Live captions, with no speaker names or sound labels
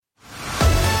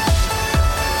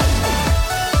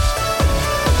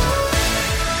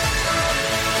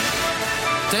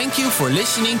Thank you for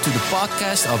listening to the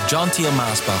podcast of John Thiel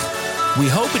Maasbach. We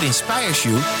hope it inspires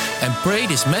you and pray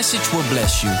this message will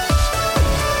bless you.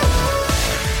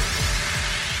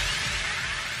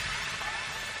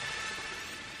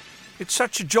 It's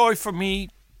such a joy for me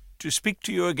to speak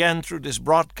to you again through this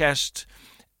broadcast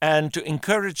and to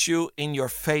encourage you in your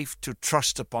faith to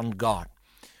trust upon God.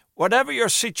 Whatever your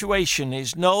situation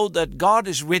is, know that God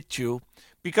is with you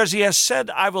because He has said,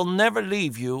 I will never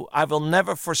leave you, I will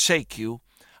never forsake you.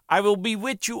 I will be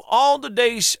with you all the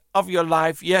days of your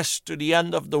life, yes, to the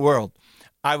end of the world.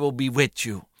 I will be with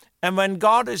you. And when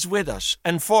God is with us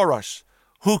and for us,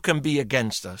 who can be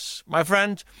against us? My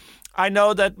friend, I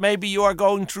know that maybe you are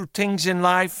going through things in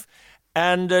life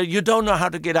and you don't know how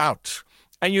to get out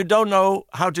and you don't know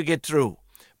how to get through.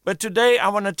 But today I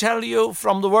want to tell you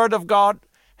from the Word of God,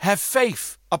 have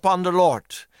faith upon the Lord.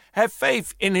 Have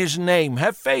faith in His name.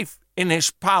 Have faith in His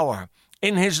power,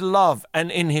 in His love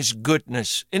and in His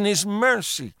goodness, in His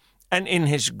mercy and in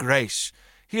His grace.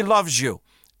 He loves you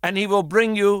and He will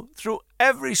bring you through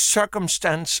every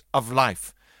circumstance of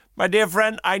life. My dear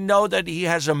friend, I know that He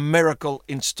has a miracle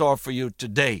in store for you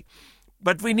today,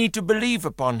 but we need to believe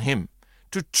upon Him.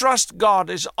 To trust God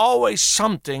is always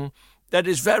something that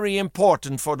is very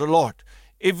important for the Lord.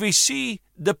 If we see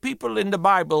the people in the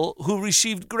Bible who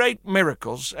received great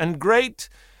miracles and great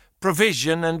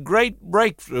provision and great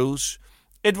breakthroughs,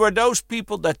 it were those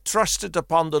people that trusted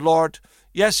upon the Lord.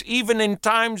 Yes, even in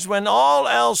times when all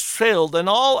else failed and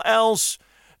all else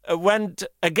went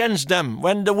against them,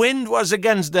 when the wind was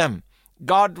against them,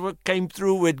 God came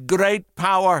through with great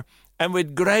power and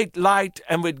with great light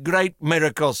and with great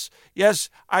miracles. Yes,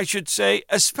 I should say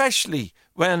especially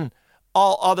when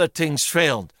all other things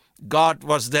failed. God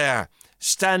was there,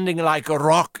 standing like a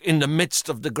rock in the midst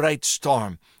of the great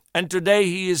storm. And today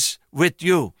He is with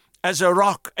you as a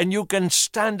rock, and you can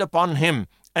stand upon Him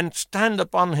and stand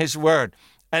upon His word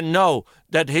and know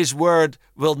that His word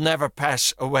will never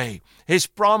pass away. His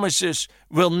promises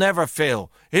will never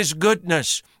fail. His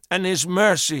goodness and His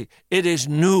mercy, it is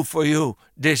new for you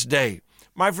this day.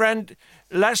 My friend,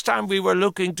 last time we were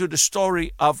looking to the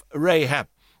story of Rahab.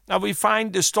 Now we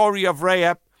find the story of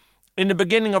Rahab in the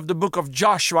beginning of the book of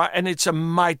Joshua, and it's a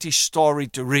mighty story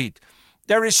to read.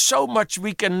 There is so much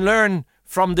we can learn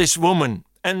from this woman,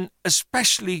 and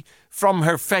especially from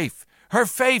her faith. Her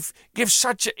faith gives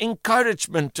such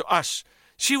encouragement to us.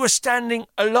 She was standing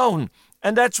alone,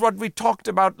 and that's what we talked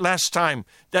about last time,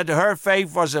 that her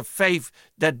faith was a faith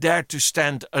that dared to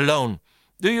stand alone.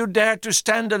 Do you dare to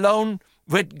stand alone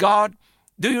with God?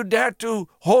 Do you dare to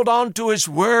hold on to His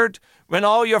word when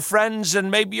all your friends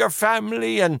and maybe your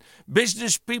family and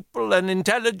business people and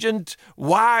intelligent,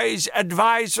 wise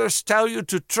advisors tell you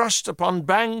to trust upon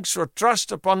banks or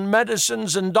trust upon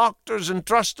medicines and doctors and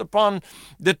trust upon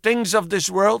the things of this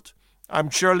world? I'm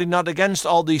surely not against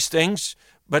all these things,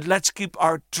 but let's keep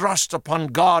our trust upon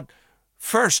God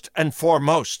first and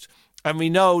foremost. And we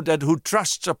know that who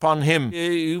trusts upon Him,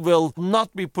 he will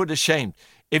not be put ashamed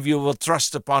if you will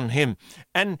trust upon Him.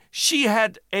 And she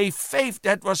had a faith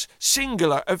that was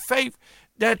singular, a faith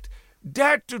that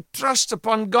dared to trust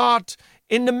upon God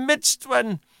in the midst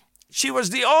when she was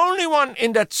the only one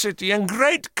in that city and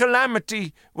great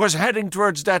calamity was heading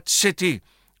towards that city.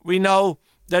 We know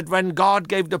that when God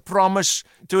gave the promise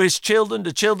to His children,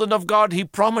 the children of God, He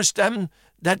promised them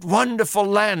that wonderful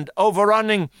land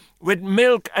overrunning with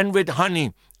milk and with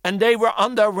honey. And they were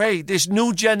on their way, this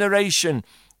new generation.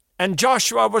 And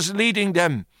Joshua was leading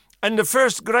them. And the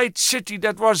first great city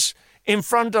that was in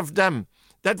front of them,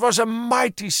 that was a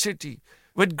mighty city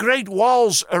with great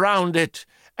walls around it.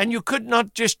 And you could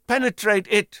not just penetrate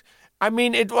it. I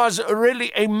mean, it was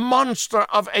really a monster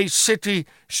of a city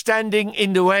standing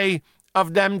in the way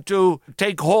of them to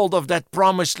take hold of that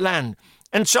promised land.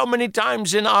 And so many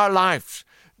times in our lives,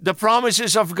 the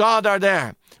promises of God are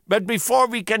there. But before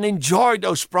we can enjoy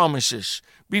those promises,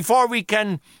 before we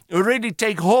can really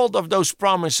take hold of those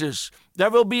promises, there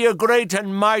will be a great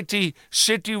and mighty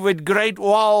city with great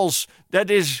walls that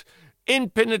is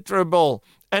impenetrable,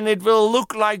 and it will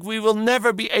look like we will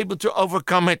never be able to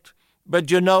overcome it. But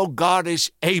you know, God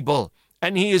is able,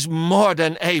 and He is more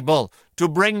than able to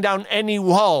bring down any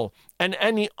wall and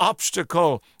any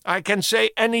obstacle. I can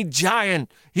say any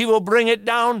giant, He will bring it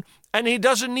down, and He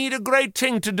doesn't need a great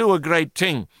thing to do a great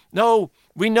thing. No,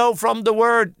 we know from the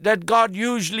Word that God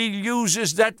usually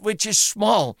uses that which is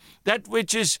small, that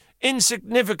which is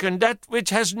insignificant, that which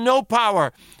has no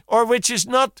power, or which is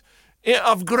not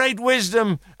of great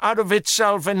wisdom out of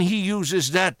itself, and He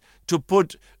uses that to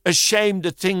put ashamed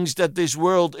the things that this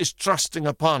world is trusting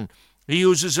upon. He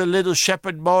uses a little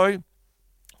shepherd boy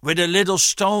with a little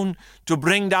stone to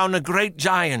bring down a great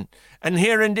giant. And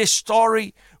here in this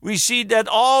story, we see that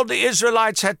all the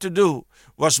Israelites had to do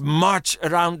was march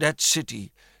around that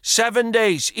city. 7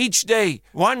 days, each day,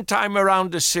 one time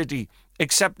around the city,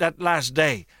 except that last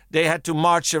day. They had to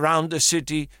march around the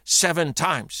city 7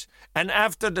 times. And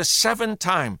after the 7th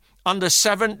time, on the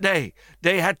 7th day,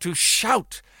 they had to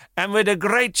shout. And with a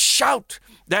great shout,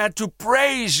 they had to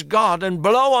praise God and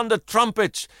blow on the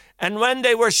trumpets. And when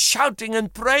they were shouting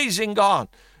and praising God,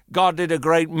 God did a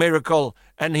great miracle,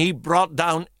 and he brought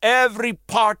down every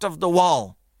part of the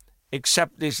wall,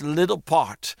 except this little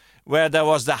part where there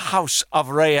was the house of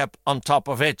Rahab on top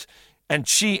of it. And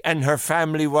she and her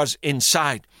family was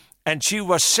inside. And she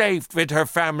was saved with her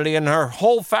family, and her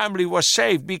whole family was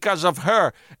saved because of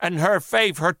her and her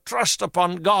faith, her trust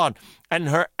upon God and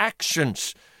her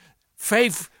actions.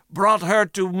 Faith brought her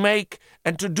to make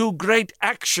and to do great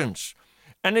actions.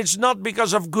 And it's not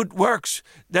because of good works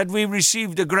that we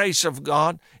receive the grace of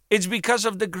God. It's because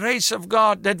of the grace of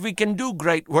God that we can do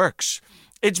great works.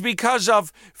 It's because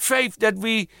of faith that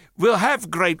we will have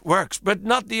great works, but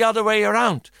not the other way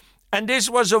around. And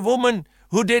this was a woman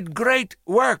who did great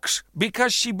works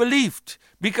because she believed,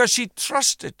 because she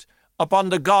trusted upon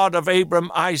the God of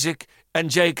Abraham, Isaac,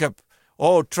 and Jacob.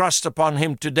 Oh, trust upon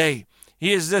him today.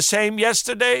 He is the same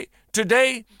yesterday,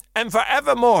 today, and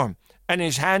forevermore. And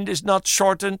his hand is not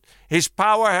shortened. His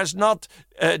power has not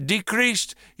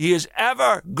decreased. He is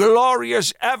ever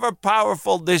glorious, ever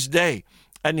powerful this day.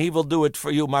 And he will do it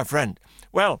for you, my friend.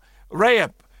 Well,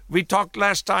 Rahab, we talked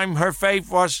last time, her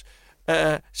faith was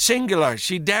singular.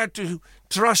 She dared to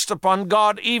trust upon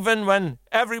God even when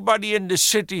everybody in the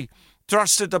city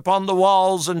trusted upon the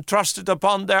walls and trusted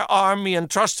upon their army and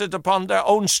trusted upon their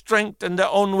own strength and their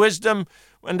own wisdom.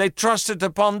 When they trusted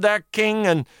upon their king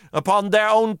and upon their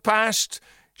own past,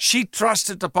 she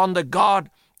trusted upon the God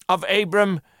of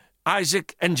Abraham,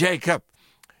 Isaac, and Jacob.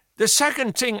 The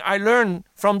second thing I learned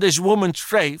from this woman's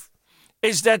faith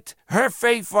is that her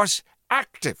faith was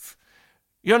active.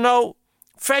 You know,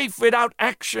 faith without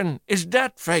action is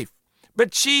dead faith.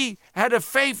 But she had a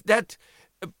faith that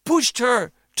pushed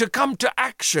her to come to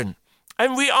action.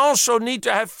 And we also need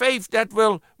to have faith that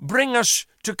will bring us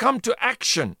to come to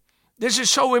action. This is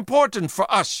so important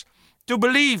for us, to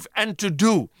believe and to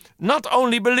do. Not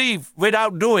only believe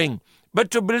without doing,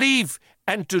 but to believe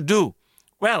and to do.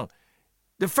 Well,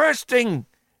 the first thing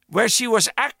where she was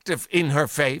active in her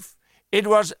faith, it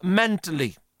was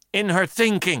mentally, in her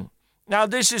thinking. Now,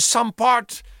 this is some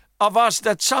part of us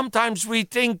that sometimes we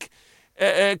think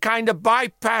kind of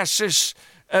bypasses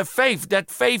faith,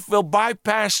 that faith will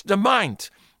bypass the mind.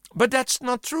 But that's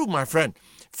not true, my friend.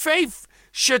 Faith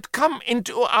should come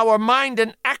into our mind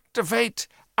and activate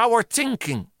our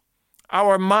thinking.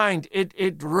 Our mind,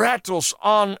 it rattles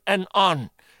on and on.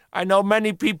 I know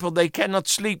many people, they cannot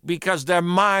sleep because their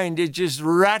mind is just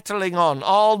rattling on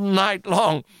all night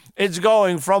long. It's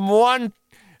going from one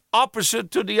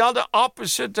opposite to the other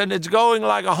opposite, and it's going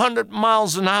like 100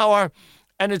 miles an hour.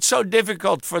 And it's so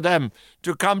difficult for them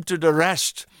to come to the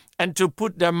rest and to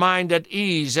put their mind at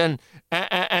ease and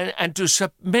to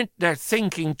submit their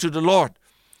thinking to the Lord.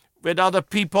 With other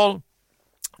people,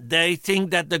 they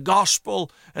think that the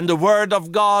gospel and the word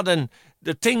of God and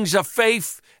the things of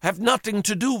faith have nothing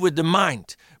to do with the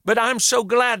mind. But I'm so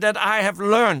glad that I have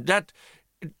learned that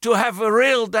to have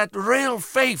that real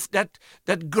faith,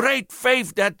 that great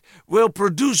faith that will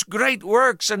produce great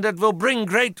works and that will bring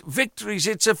great victories.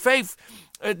 It's a faith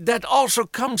that also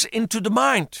comes into the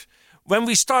mind. When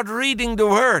we start reading the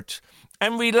word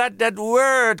and we let that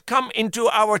word come into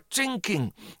our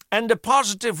thinking, and the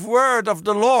positive word of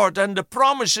the Lord and the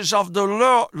promises of the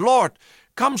Lord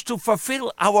comes to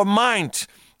fulfill our mind.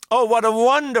 Oh, what a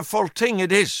wonderful thing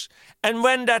it is. And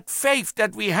when that faith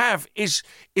that we have is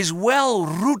well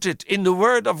rooted in the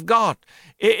word of God,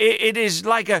 it is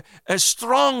like a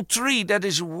strong tree that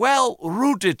is well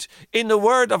rooted in the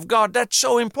word of God. That's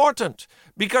so important,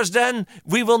 because then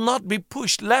we will not be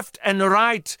pushed left and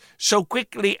right so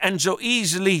quickly and so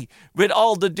easily with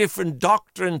all the different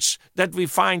doctrines that we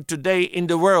find today in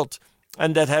the world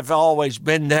and that have always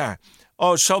been there.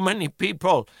 Oh, so many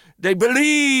people, they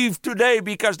believe today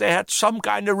because they had some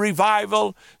kind of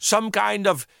revival, some kind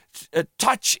of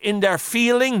touch in their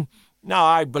feeling. Now,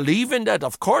 I believe in that.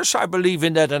 Of course, I believe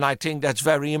in that, and I think that's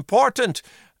very important.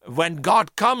 When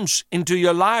God comes into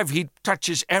your life, He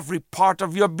touches every part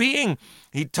of your being.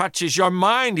 He touches your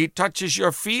mind. He touches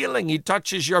your feeling. He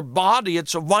touches your body.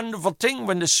 It's a wonderful thing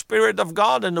when the Spirit of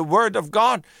God and the Word of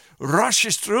God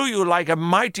rushes through you like a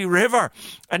mighty river,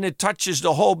 and it touches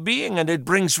the whole being, and it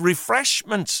brings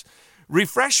refreshments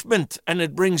refreshment, and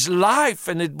it brings life,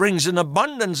 and it brings an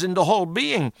abundance in the whole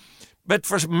being. But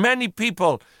for many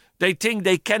people, they think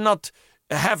they cannot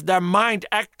have their mind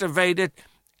activated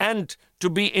and to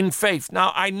be in faith.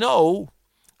 Now, I know,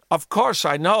 of course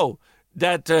I know,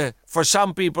 that for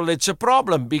some people it's a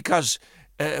problem, because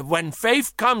when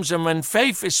faith comes and when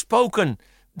faith is spoken,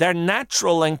 their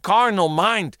natural and carnal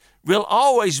mind will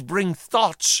always bring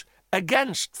thoughts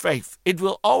against faith. It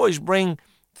will always bring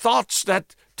thoughts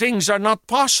that things are not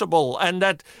possible, and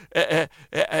that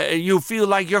you feel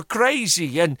like you're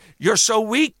crazy and you're so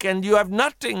weak and you have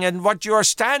nothing, and what you're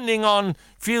standing on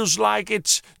feels like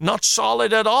it's not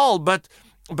solid at all. But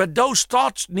those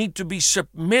thoughts need to be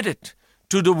submitted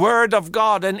to the Word of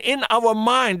God, and in our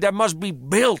mind there must be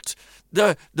built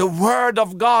the Word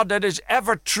of God that is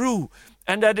ever true,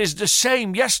 and that is the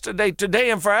same yesterday, today,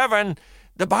 and forever. And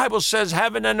the Bible says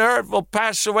heaven and earth will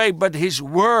pass away, but His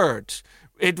Word,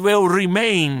 it will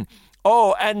remain.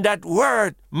 Oh, and that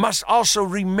Word must also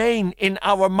remain in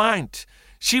our mind.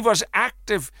 She was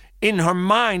active in her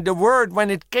mind. The Word, when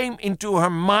it came into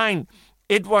her mind,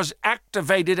 it was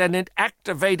activated, and it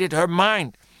activated her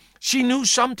mind. She knew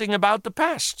something about the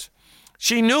past.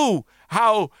 She knew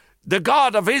how the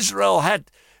God of Israel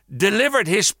had delivered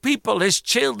His people, His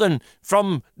children,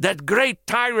 from that great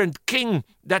tyrant king,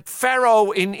 that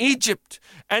Pharaoh in Egypt.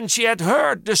 And she had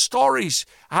heard the stories,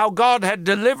 how God had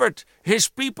delivered His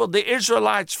people, the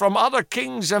Israelites, from other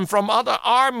kings and from other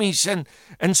armies.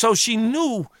 And so she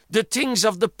knew the things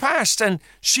of the past, and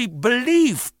she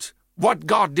believed what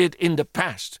God did in the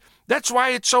past. That's why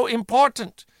it's so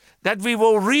important that we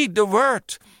will read the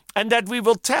Word, and that we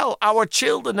will tell our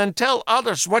children and tell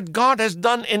others what God has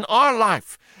done in our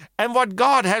life and what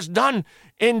God has done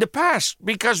in the past.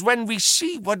 Because when we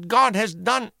see what God has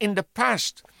done in the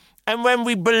past, and when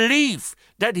we believe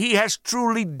that He has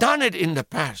truly done it in the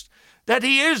past, that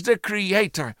He is the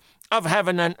creator of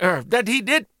heaven and earth, that He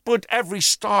did put every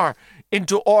star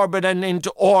into orbit and into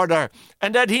order,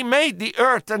 and that He made the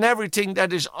earth and everything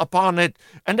that is upon it,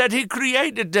 and that He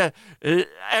created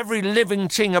every living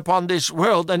thing upon this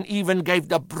world, and even gave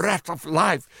the breath of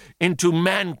life into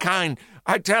mankind.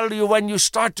 I tell you, when you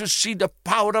start to see the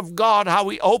power of God, how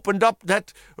He opened up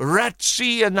that Red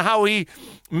Sea, and how He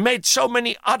made so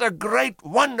many other great,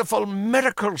 wonderful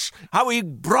miracles, how He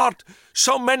brought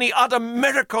so many other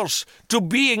miracles to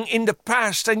being in the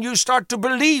past, and you start to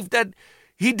believe that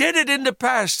He did it in the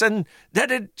past, and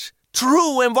that it's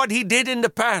true, and what He did in the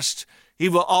past, He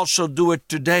will also do it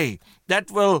today.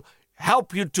 That will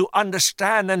help you to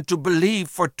understand and to believe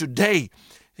for today.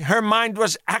 Her mind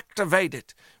was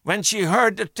activated. When she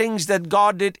heard the things that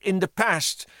God did in the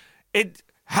past, it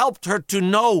helped her to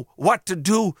know what to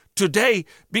do today,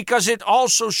 because it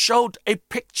also showed a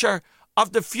picture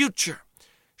of the future.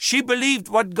 She believed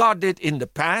what God did in the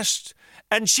past,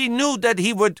 and she knew that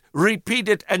He would repeat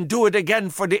it and do it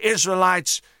again for the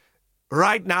Israelites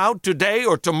right now, today,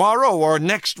 or tomorrow, or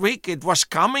next week. It was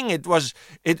coming. It was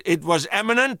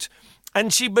imminent.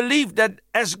 And she believed that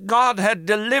as God had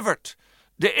delivered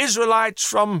the Israelites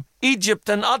from Egypt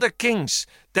and other kings,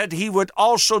 that He would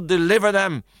also deliver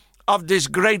them of this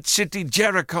great city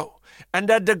Jericho, and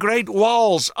that the great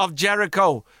walls of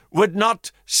Jericho would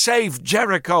not save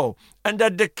Jericho, and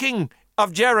that the king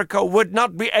of Jericho would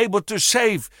not be able to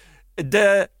save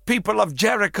the people of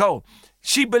Jericho.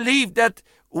 She believed that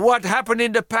what happened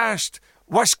in the past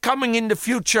was coming in the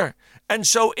future, and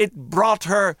so it brought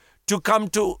her to come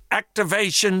to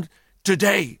activation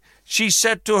today. She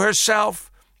said to herself,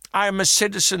 I am a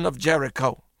citizen of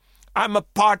Jericho. I'm a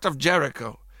part of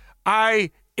Jericho.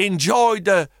 I enjoy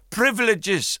the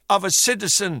privileges of a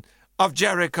citizen of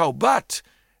Jericho, but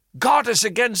God is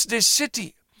against this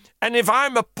city. And if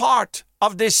I'm a part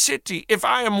of this city, if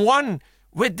I am one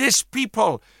with this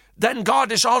people, then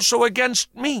God is also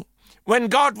against me. When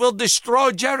God will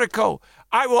destroy Jericho,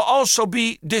 I will also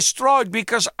be destroyed,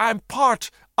 because I'm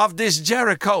part of this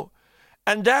Jericho.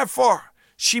 And therefore,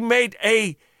 she made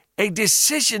a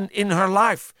decision in her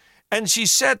life. And she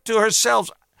said to herself,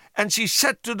 and she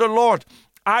said to the Lord,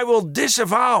 I will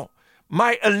disavow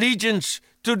my allegiance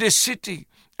to this city,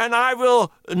 and I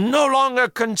will no longer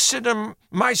consider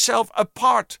myself a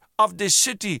part of this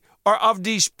city or of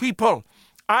these people.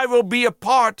 I will be a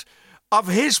part of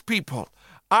His people.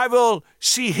 I will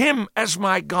see Him as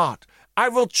my God. I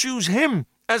will choose Him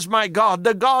as my God.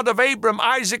 The God of Abraham,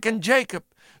 Isaac, and Jacob,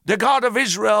 the God of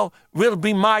Israel, will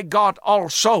be my God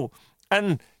also.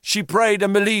 And she prayed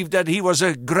and believed that He was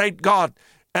a great God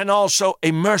and also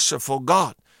a merciful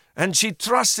God. And she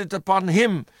trusted upon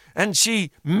Him, and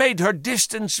she made her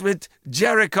distance with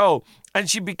Jericho, and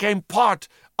she became part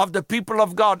of the people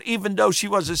of God, even though she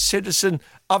was a citizen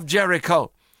of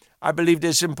Jericho. I believe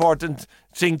this is an important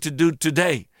thing to do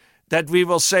today, that we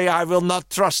will say, I will not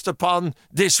trust upon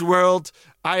this world.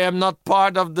 I am not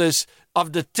part of this,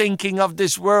 of the thinking of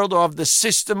this world or of the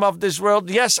system of this world.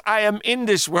 Yes, I am in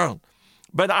this world,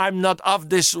 but I'm not of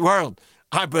this world.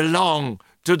 I belong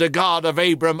to the God of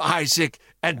Abraham, Isaac,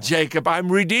 and Jacob.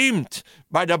 I'm redeemed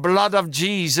by the blood of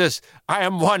Jesus. I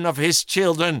am one of his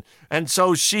children. And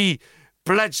so she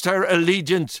pledged her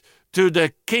allegiance to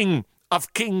the King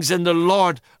of Kings and the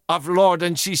Lord of Lords.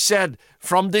 And she said,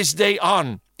 from this day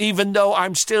on, even though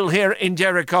I'm still here in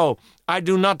Jericho, I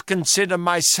do not consider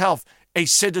myself a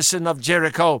citizen of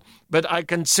Jericho, but I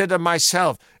consider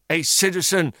myself a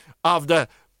citizen of the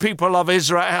people of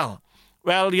Israel.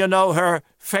 Well, you know, her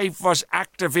faith was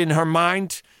active in her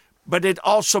mind, but it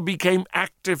also became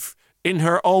active in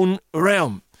her own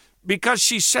realm, because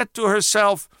she said to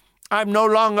herself, I'm no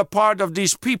longer part of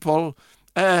these people.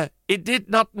 It did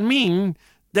not mean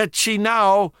that she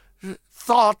now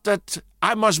thought that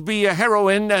I must be a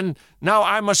heroine and now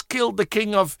I must kill the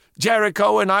king of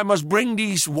Jericho and I must bring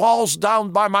these walls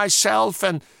down by myself.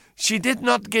 And she did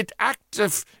not get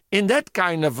active in that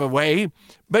kind of a way,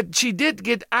 but she did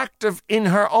get active in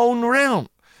her own realm.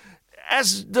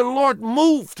 As the Lord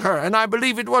moved her, and I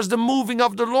believe it was the moving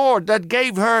of the Lord that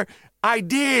gave her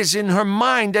ideas in her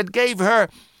mind, that gave her,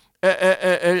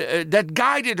 that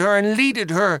guided her and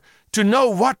leaded her to know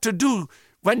what to do.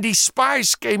 When these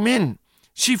spies came in,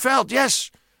 she felt, yes,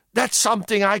 that's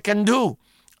something I can do.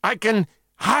 I can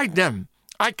hide them.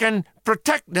 I can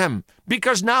protect them,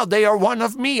 because now they are one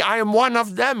of me. I am one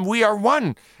of them. We are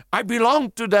one. I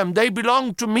belong to them. They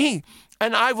belong to me.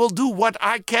 And I will do what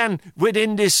I can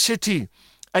within this city.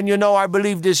 And you know, I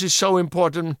believe this is so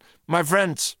important, my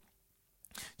friends.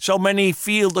 So many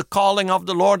feel the calling of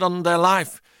the Lord on their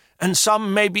life. And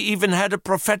some maybe even had a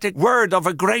prophetic word of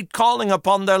a great calling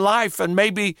upon their life. And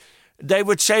maybe they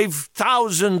would save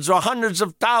thousands or hundreds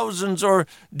of thousands or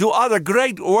do other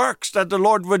great works that the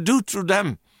Lord would do through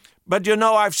them. But you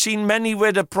know, I've seen many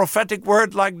with a prophetic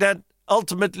word like that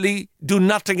ultimately do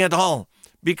nothing at all,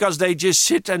 because they just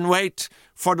sit and wait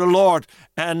for the Lord,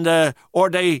 and or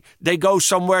they go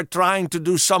somewhere trying to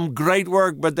do some great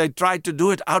work, but they try to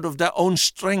do it out of their own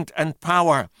strength and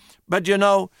power. But you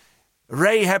know,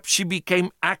 Rahab, she became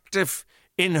active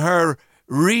in her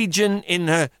region, in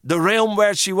the realm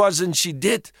where she was, and she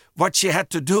did what she had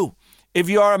to do. If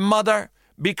you are a mother,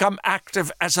 become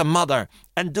active as a mother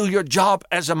and do your job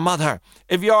as a mother.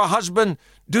 If you are a husband,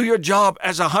 do your job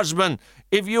as a husband.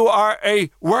 If you are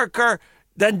a worker,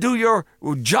 then do your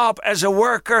job as a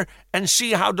worker and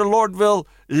see how the Lord will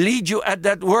lead you at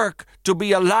that work to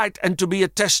be a light and to be a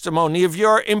testimony. If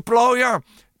you're an employer,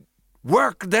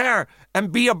 work there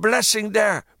and be a blessing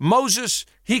there. Moses,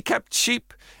 he kept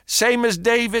sheep, same as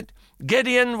David.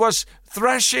 Gideon was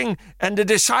threshing and the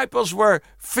disciples were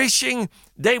fishing.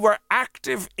 They were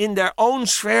active in their own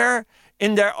sphere,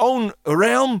 in their own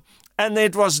realm. And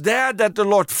it was there that the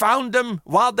Lord found them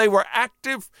while they were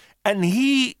active. And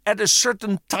he, at a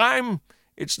certain time,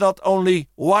 it's not only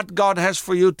what God has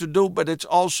for you to do, but it's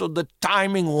also the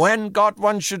timing when God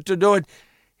wants you to do it.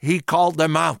 He called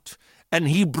them out and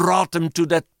he brought them to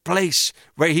that place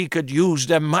where he could use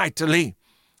them mightily.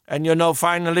 And you know,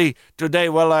 finally, today,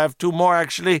 well, I have two more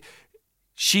actually.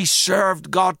 She served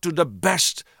God to the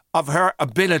best of her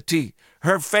ability.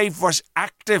 Her faith was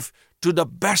active to the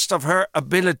best of her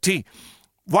ability.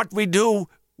 What we do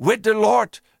with the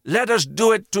Lord, let us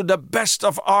do it to the best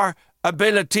of our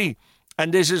ability.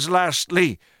 And this is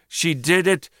lastly, she did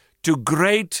it to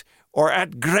great or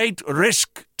at great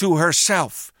risk to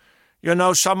herself. You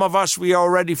know, some of us, we are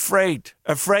already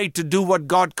afraid to do what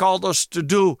God called us to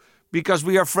do, because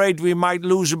we are afraid we might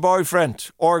lose a boyfriend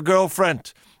or a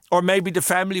girlfriend, or maybe the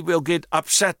family will get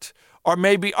upset, or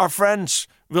maybe our friends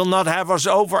will not have us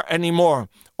over anymore,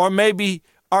 or maybe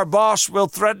our boss will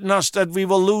threaten us that we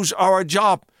will lose our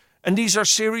job. And these are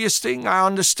serious things, I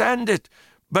understand it.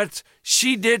 But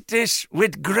she did this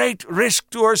with great risk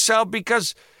to herself,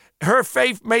 because her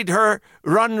faith made her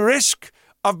run risk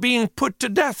of being put to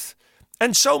death.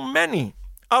 And so many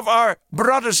of our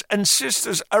brothers and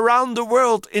sisters around the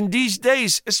world in these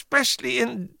days, especially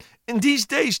in these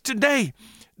days today,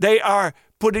 they are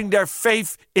putting their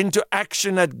faith into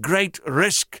action at great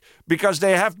risk because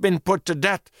they have been put to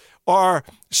death. Or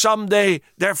someday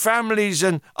their families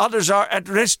and others are at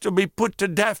risk to be put to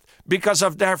death because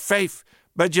of their faith.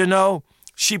 But you know,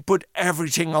 she put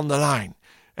everything on the line.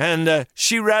 And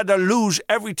she rather lose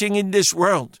everything in this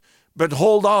world, but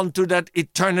hold on to that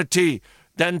eternity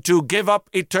than to give up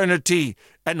eternity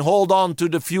and hold on to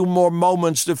the few more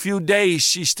moments, the few days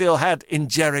she still had in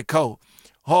Jericho.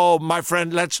 Oh, my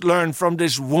friend, let's learn from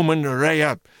this woman,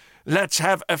 Rahab. Let's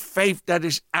have a faith that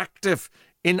is active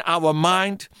in our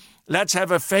mind. Let's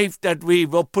have a faith that we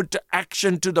will put to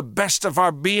action to the best of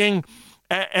our being,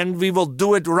 and we will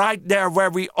do it right there where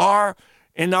we are,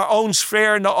 in our own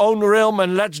sphere, in our own realm,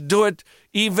 and let's do it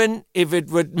even if it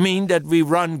would mean that we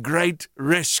run great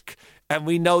risk. And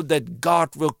we know that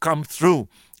God will come through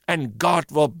and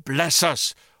God will bless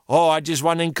us. Oh, I just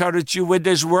want to encourage you with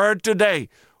this word today.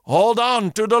 Hold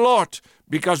on to the Lord,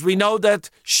 because we know that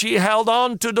she held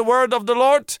on to the word of the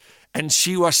Lord and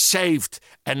she was saved.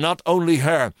 And not only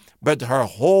her, but her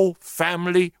whole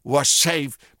family was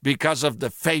saved because of the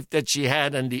faith that she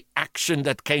had and the action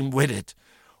that came with it.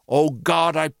 Oh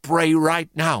God, I pray right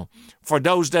now for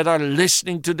those that are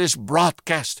listening to this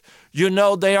broadcast. You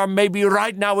know, they are maybe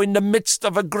right now in the midst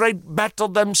of a great battle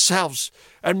themselves.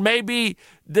 And maybe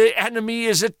the enemy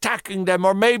is attacking them,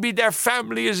 or maybe their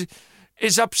family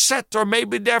is upset, or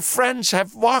maybe their friends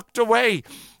have walked away.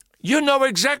 You know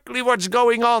exactly what's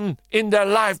going on in their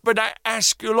life, but I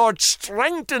ask you, Lord,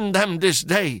 strengthen them this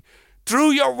day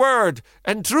through your word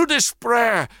and through this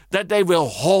prayer, that they will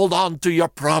hold on to your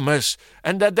promise,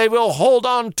 and that they will hold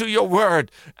on to your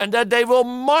word, and that they will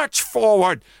march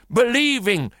forward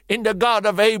believing in the God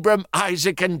of Abraham,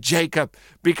 Isaac, and Jacob,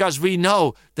 because we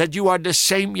know that you are the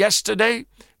same yesterday,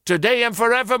 today, and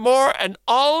forevermore, and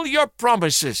all your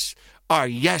promises are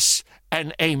yes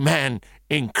and amen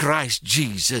in Christ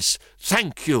Jesus.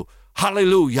 Thank you.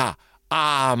 Hallelujah.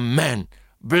 Amen.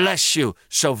 Bless you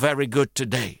so very good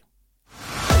today.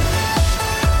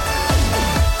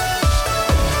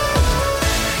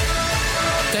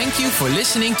 Thank you for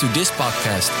listening to this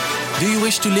podcast. Do you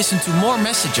wish to listen to more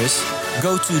messages?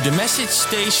 Go to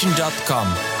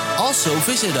themessagestation.com. Also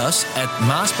visit us at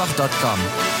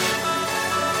maasbach.com.